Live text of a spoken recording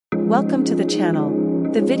Welcome to the channel.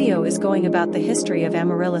 The video is going about the history of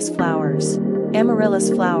Amaryllis flowers. Amaryllis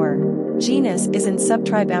flower. Genus is in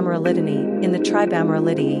subtribe Amaryllidae, in the tribe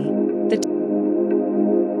Amaryllidae. The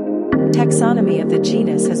taxonomy of the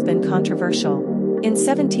genus has been controversial. In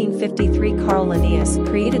 1753, Carl Linnaeus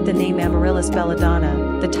created the name Amaryllis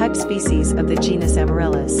belladonna, the type species of the genus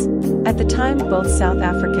Amaryllis. At the time, both South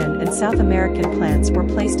African and South American plants were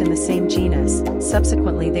placed in the same genus.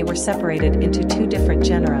 Subsequently, they were separated into two different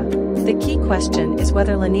genera. The key question is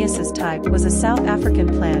whether Linnaeus's type was a South African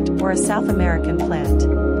plant or a South American plant.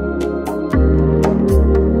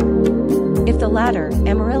 If the latter,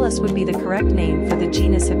 Amaryllis would be the correct name for the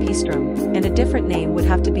genus Hypistrum, and a different name would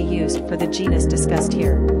have to be used for the genus discussed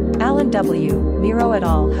here. Alan W. Miro et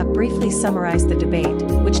al. Have briefly summarized the debate,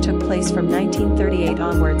 which took place from 1938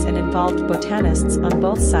 onwards and involved botanists on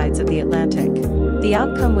both sides of the Atlantic. The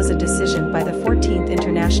outcome was a decision by the 14th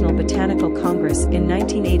International Botanical Congress in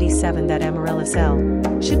 1987 that Amaryllis L.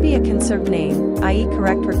 should be a conserved name, i.e.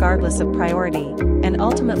 correct regardless of priority, and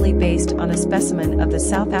ultimately based on a specimen of the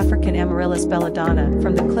South African Amaryllis belladonna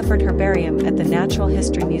from the Clifford Herbarium at the Natural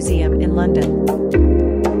History Museum in London.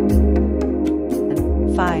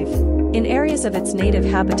 5. In areas of its native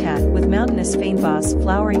habitat with mountainous fynbos,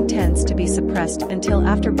 flowering tends to be suppressed until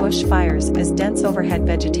after bush fires as dense overhead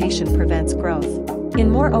vegetation prevents growth. In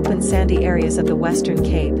more open sandy areas of the Western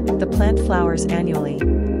Cape, the plant flowers annually.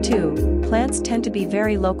 2. Plants tend to be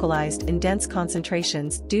very localized in dense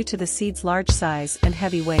concentrations due to the seed's large size and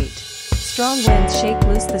heavy weight. Strong winds shake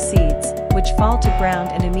loose the seeds, which fall to ground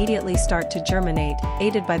and immediately start to germinate,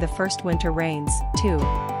 aided by the first winter rains. 2.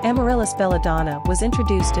 Amaryllis belladonna was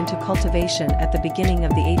introduced into cultivation at the beginning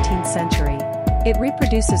of the 18th century. It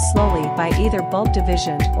reproduces slowly by either bulb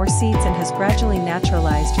division or seeds and has gradually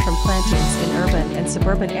naturalized from plantings in urban and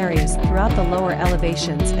suburban areas throughout the lower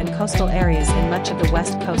elevations and coastal areas in much of the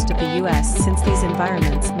west coast of the U.S. since these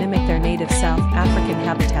environments mimic their native South African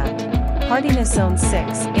habitat. Hardiness Zone 6,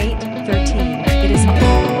 8, 13